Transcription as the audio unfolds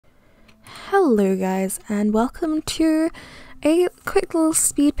Hello guys, and welcome to a quick little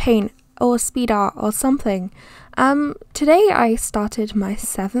speed paint or speed art or something. Today I started my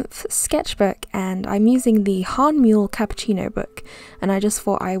 7th sketchbook and I'm using the Han Mule Cappuccino book, and I just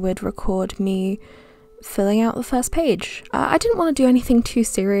thought I would record me filling out the first page. I didn't want to do anything too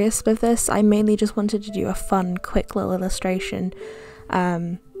serious with this. I mainly just wanted to do a fun quick little illustration.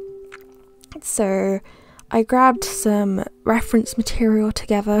 So I grabbed some reference material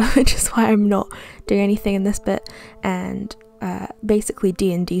together, which is why I'm not doing anything in this bit, and basically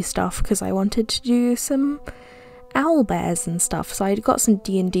D&D stuff, because I wanted to do some owl bears and stuff. So I got some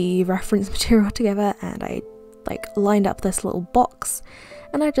D&D reference material together and I lined up this little box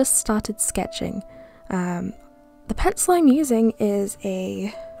and I just started sketching. The pencil I'm using is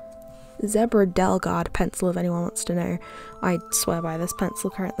a Zebra Delgard pencil, if anyone wants to know. I swear by this pencil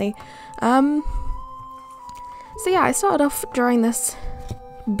currently. So yeah, I started off drawing this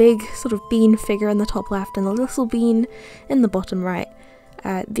big sort of bean figure in the top left and a little bean in the bottom right.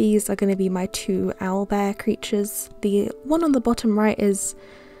 These are going to be my two owl bear creatures. The one on the bottom right is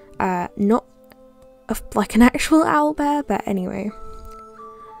not like an actual owl bear, but anyway.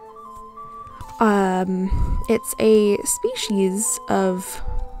 It's a species of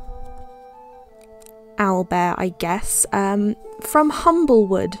owl bear, I guess, from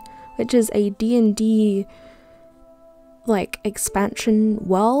Humblewood, which is a D&D expansion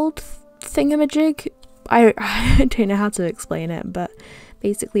world thingamajig. I don't know how to explain it, but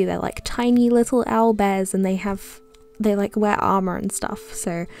basically they're like tiny little owl bears and they wear armor and stuff,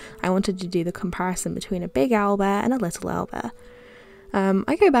 so I wanted to do the comparison between a big owl bear and a little owl bear.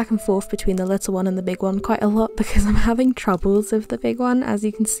 I go back and forth between the little one and the big one quite a lot because I'm having troubles with the big one. As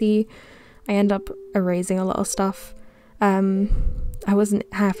you can see, I end up erasing a lot of stuff. I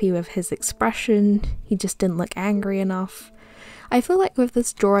wasn't happy with his expression, he just didn't look angry enough. I feel like with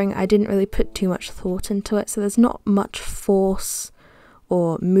this drawing I didn't really put too much thought into it, so there's not much force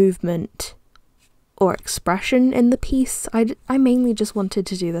or movement or expression in the piece. I mainly just wanted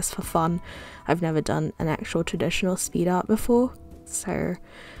to do this for fun. I've never done an actual traditional speed art before, so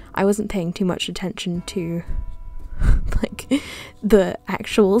I wasn't paying too much attention to the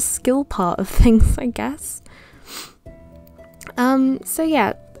actual skill part of things, I guess. So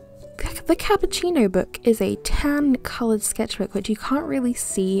yeah, the Cappuccino book is a tan coloured sketchbook, which you can't really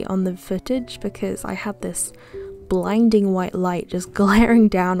see on the footage because I had this blinding white light just glaring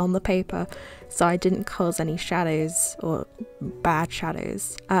down on the paper, so I didn't cause any shadows or bad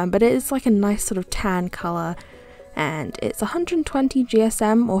shadows. But it is like a nice sort of tan colour, and it's 120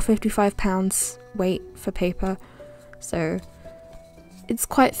 GSM or 55 pounds weight for paper, so it's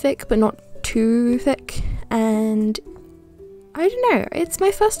quite thick but not too thick. And I don't know, it's my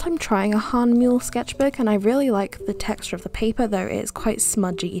first time trying a Han Mule sketchbook and I really like the texture of the paper, though it is quite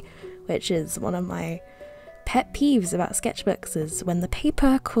smudgy, which is one of my pet peeves about sketchbooks, is when the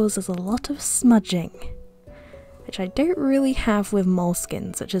paper causes a lot of smudging, which I don't really have with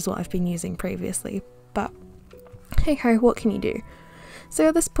moleskins, which is what I've been using previously, but hey ho, what can you do? So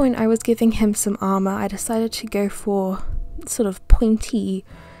at this point I was giving him some armour. I decided to go for sort of pointy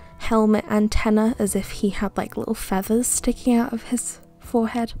helmet antenna, as if he had little feathers sticking out of his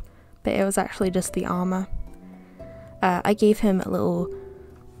forehead, but it was actually just the armor. I gave him a little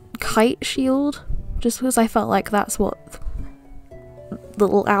kite shield just because I felt like that's what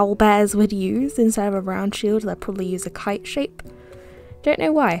little owl bears would use. Instead of a round shield, they'd probably use a kite shape. Don't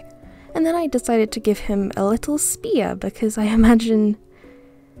know why. And then I decided to give him a little spear because I imagine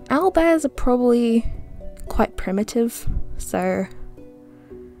owl bears are probably quite primitive, so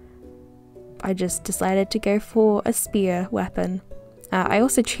I just decided to go for a spear weapon. I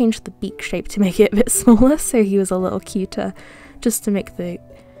also changed the beak shape to make it a bit smaller so he was a little cuter, just to make the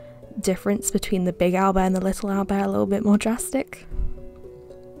difference between the big owl bear and the little owl bear a little bit more drastic.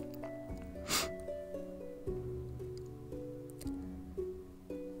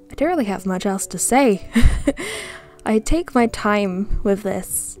 I don't really have much else to say. I take my time with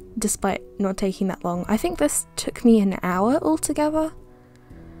this despite not taking that long. I think this took me an hour altogether.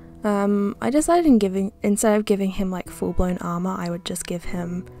 I decided instead of giving him full-blown armor, I would just give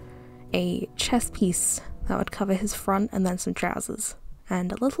him a chest piece that would cover his front, and then some trousers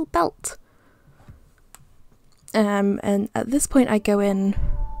and a little belt. And at this point I go in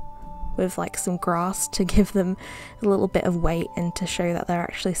with some grass to give them a little bit of weight and to show that they're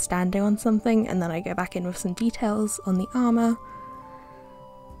actually standing on something, and then I go back in with some details on the armor.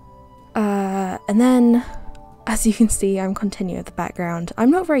 And then, as you can see, I'm continuing with the background.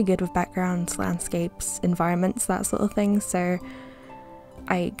 I'm not very good with backgrounds, landscapes, environments, that sort of thing, so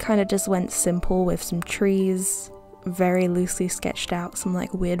I kind of just went simple with some trees, very loosely sketched out some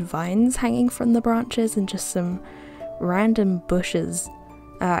like weird vines hanging from the branches and just some random bushes.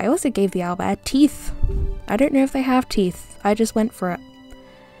 I also gave the owlbear teeth. I don't know if they have teeth, I just went for it.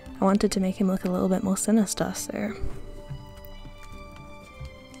 I wanted to make him look a little bit more sinister, so...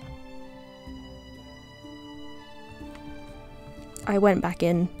 I went back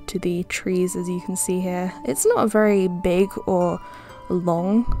into the trees, as you can see here. It's not a very big or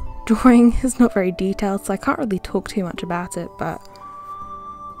long drawing, it's not very detailed, so I can't really talk too much about it, but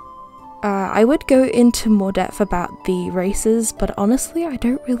I would go into more depth about the races, but honestly I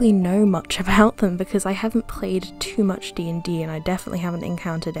don't really know much about them because I haven't played too much D&D and I definitely haven't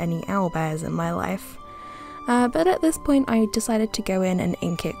encountered any owlbears in my life. But at this point I decided to go in and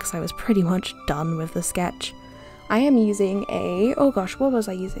ink it because I was pretty much done with the sketch. I am using a... oh gosh, what was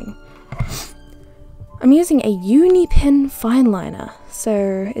I using? I'm using a Unipin fine liner.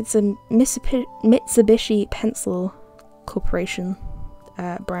 So it's a Mitsubishi Pencil Corporation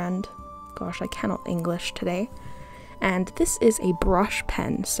brand. Gosh, I cannot English today. And this is a brush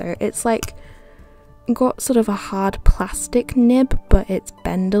pen, so it's like got sort of a hard plastic nib, but it's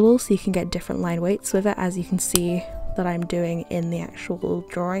bendable so you can get different line weights with it, as you can see that I'm doing in the actual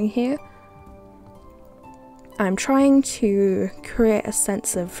drawing here. I'm trying to create a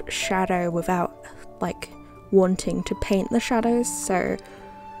sense of shadow without like wanting to paint the shadows, so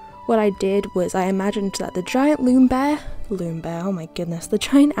what I did was I imagined that the giant oh my goodness, the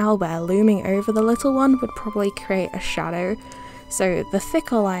giant owlbear looming over the little one would probably create a shadow. So the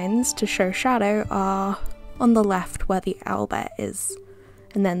thicker lines to show shadow are on the left where the owlbear is,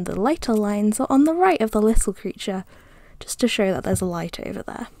 and then the lighter lines are on the right of the little creature, just to show that there's a light over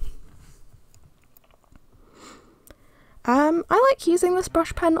there. I like using this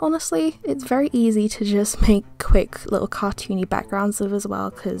brush pen, honestly. It's very easy to just make quick little cartoony backgrounds with as well,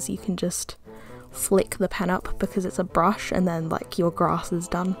 because you can just flick the pen up because it's a brush and then like your grass is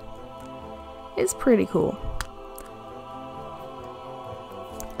done. It's pretty cool.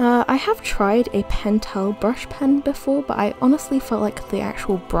 I have tried a Pentel brush pen before, but I honestly felt like the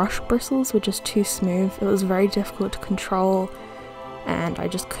actual brush bristles were just too smooth. It was very difficult to control and I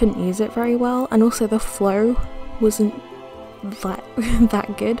just couldn't use it very well, and also the flow wasn't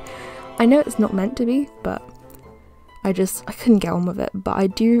that good. I know it's not meant to be, but I couldn't get on with it. But I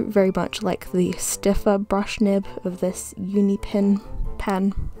do very much like the stiffer brush nib of this Unipin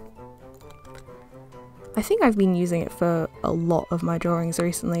pen. I think I've been using it for a lot of my drawings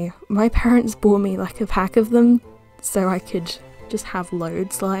recently. My parents bought me like a pack of them so I could just have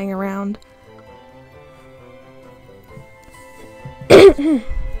loads lying around.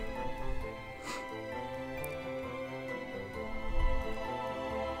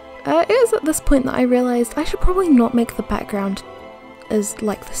 It was at this point that I realised I should probably not make the background as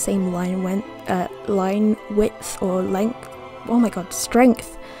like the same line width or length. Oh my god,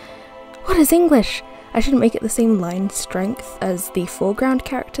 strength! What is English? I shouldn't make it the same line strength as the foreground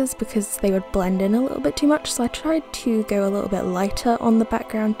characters because they would blend in a little bit too much, so I tried to go a little bit lighter on the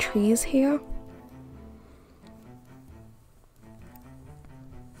background trees here.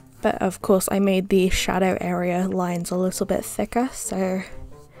 But of course I made the shadow area lines a little bit thicker, so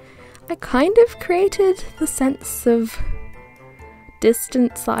I kind of created the sense of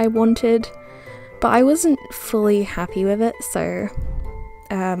distance that I wanted, but I wasn't fully happy with it, so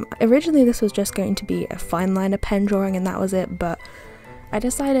originally this was just going to be a fine liner pen drawing and that was it, but I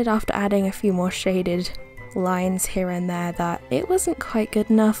decided after adding a few more shaded lines here and there that it wasn't quite good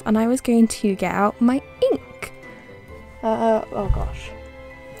enough and I was going to get out my ink. Oh gosh,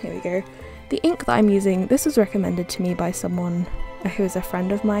 here we go. The ink that I'm using, this was recommended to me by someone who is a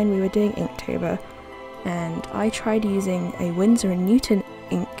friend of mine. We were doing Inktober and I tried using a Winsor & Newton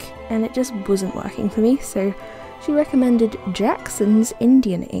ink and it just wasn't working for me, so she recommended Jackson's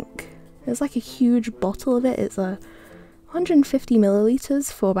Indian ink. There's like a huge bottle of it. It's 150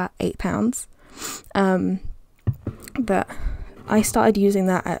 millilitres for about £8. But I started using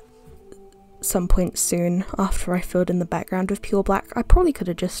that at some point soon after I filled in the background with pure black. I probably could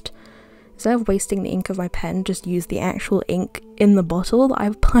have just, instead of wasting the ink of my pen, just used the actual ink in the bottle that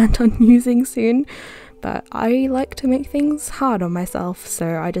I've planned on using soon. But I like to make things hard on myself,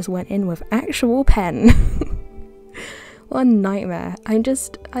 so I just went in with actual pen. What a nightmare.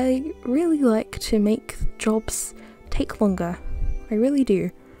 I really like to make jobs take longer. I really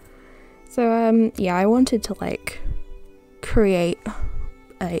do. So yeah, I wanted to like create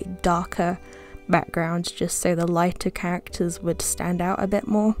a darker background just so the lighter characters would stand out a bit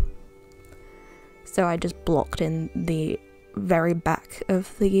more. So I just blocked in the very back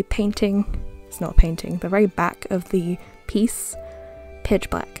of the painting. It's not a painting, the very back of the piece, pitch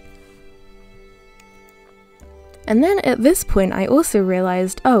black. And then at this point I also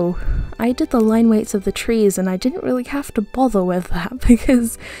realised, oh, I did the line weights of the trees and I didn't really have to bother with that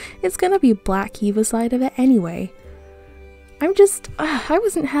because it's gonna be black either side of it anyway. I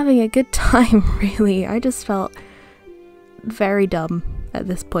wasn't having a good time really. I just felt very dumb at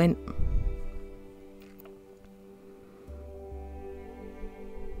this point.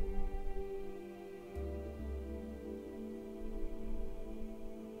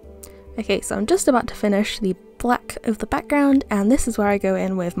 Okay, so I'm just about to finish the black of the background, and this is where I go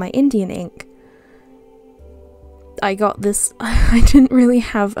in with my Indian ink. I got this, I didn't really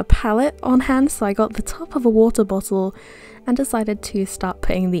have a palette on hand, so I got the top of a water bottle and decided to start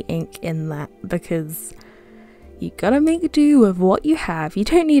putting the ink in that because you gotta make do with what you have. You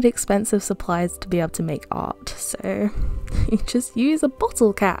don't need expensive supplies to be able to make art, so you just use a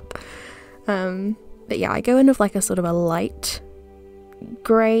bottle cap. But yeah, I go in with like a sort of a light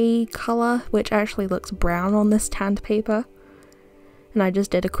grey colour, which actually looks brown on this tanned paper, and I just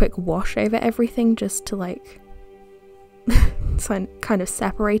did a quick wash over everything just to like kind of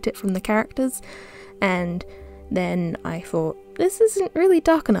separate it from the characters. And then I thought this isn't really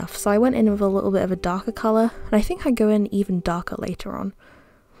dark enough, so I went in with a little bit of a darker colour, and I think I go in even darker later on.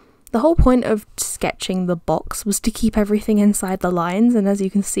 The whole point of sketching the box was to keep everything inside the lines, and as you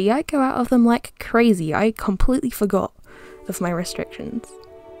can see I go out of them like crazy. I completely forgot of my restrictions.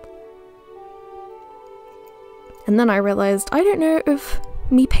 And then I realised I don't know if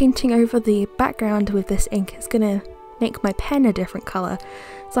me painting over the background with this ink is gonna make my pen a different colour,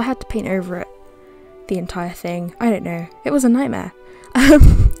 so I had to paint over it the entire thing. I don't know, it was a nightmare.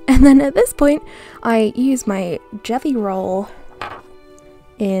 And then at this point I use my jelly roll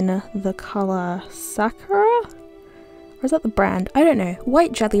in the colour Sakura? Or is that the brand? I don't know.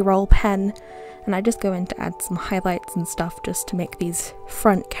 White jelly roll pen, and I just go in to add some highlights and stuff just to make these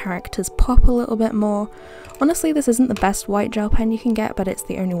front characters pop a little bit more. Honestly, this isn't the best white gel pen you can get, but it's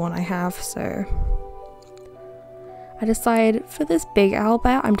the only one I have, so I decide for this big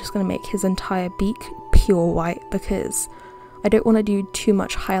owlbear I'm just going to make his entire beak pure white because I don't want to do too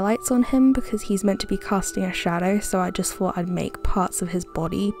much highlights on him because he's meant to be casting a shadow, so I just thought I'd make parts of his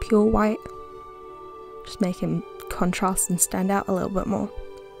body pure white. Just make him contrast and stand out a little bit more.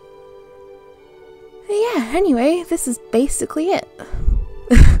 Yeah, anyway, this is basically it.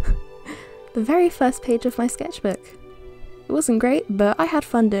 The very first page of my sketchbook. It wasn't great, but I had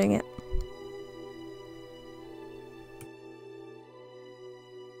fun doing it.